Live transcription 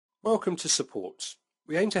Welcome to Support.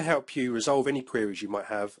 We aim to help you resolve any queries you might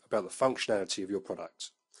have about the functionality of your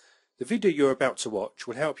product. The video you're about to watch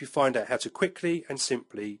will help you find out how to quickly and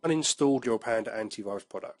simply uninstall your Panda Antivirus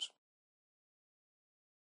product.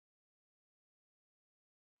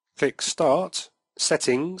 Click Start,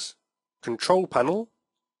 Settings, Control Panel,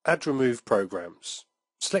 Add Remove Programs.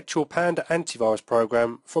 Select your Panda Antivirus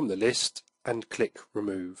program from the list and click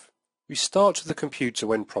Remove. Restart the computer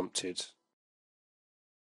when prompted.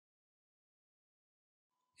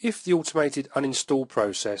 If the automated uninstall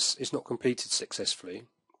process is not completed successfully,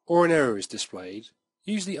 or an error is displayed,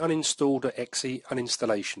 use the uninstall.exe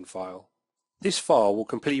uninstallation file. This file will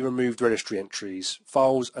completely remove the registry entries,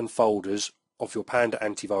 files and folders of your Panda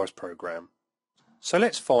Antivirus program. So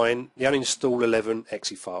let's find the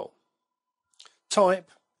uninstall11.exe file. Type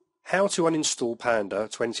how to uninstall Panda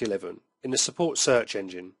 2011 in the support search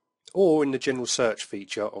engine or in the general search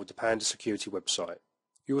feature of the Panda Security website.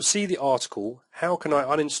 You will see the article, How Can I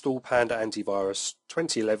Uninstall Panda Antivirus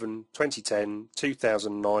 2011, 2010,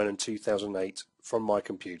 2009 and 2008 from my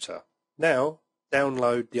computer. Now,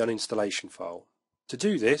 download the uninstallation file. To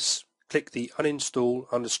do this, click the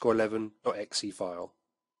uninstall_11.exe file.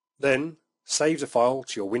 Then, save the file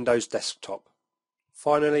to your Windows desktop.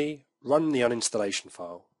 Finally, run the uninstallation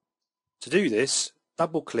file. To do this,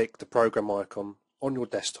 double-click the program icon on your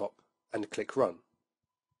desktop and click Run.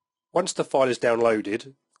 Once the file is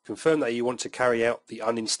downloaded, confirm that you want to carry out the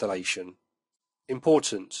uninstallation.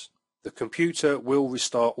 Important: the computer will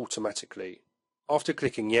restart automatically. After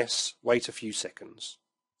clicking Yes, wait a few seconds.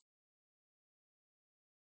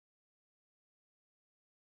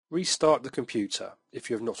 Restart the computer if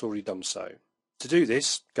you have not already done so. To do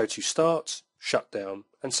this, go to Start, Shutdown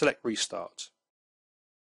and select Restart.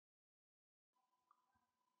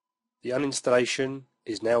 The uninstallation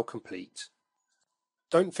is now complete.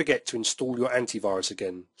 Don't forget to install your antivirus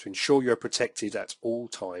again to ensure you are protected at all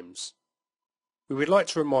times. We would like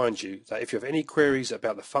to remind you that if you have any queries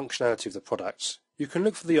about the functionality of the products, you can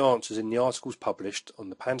look for the answers in the articles published on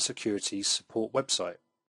the Panda Security's support website,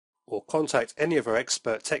 or contact any of our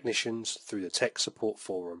expert technicians through the Tech Support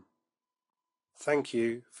Forum. Thank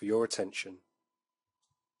you for your attention.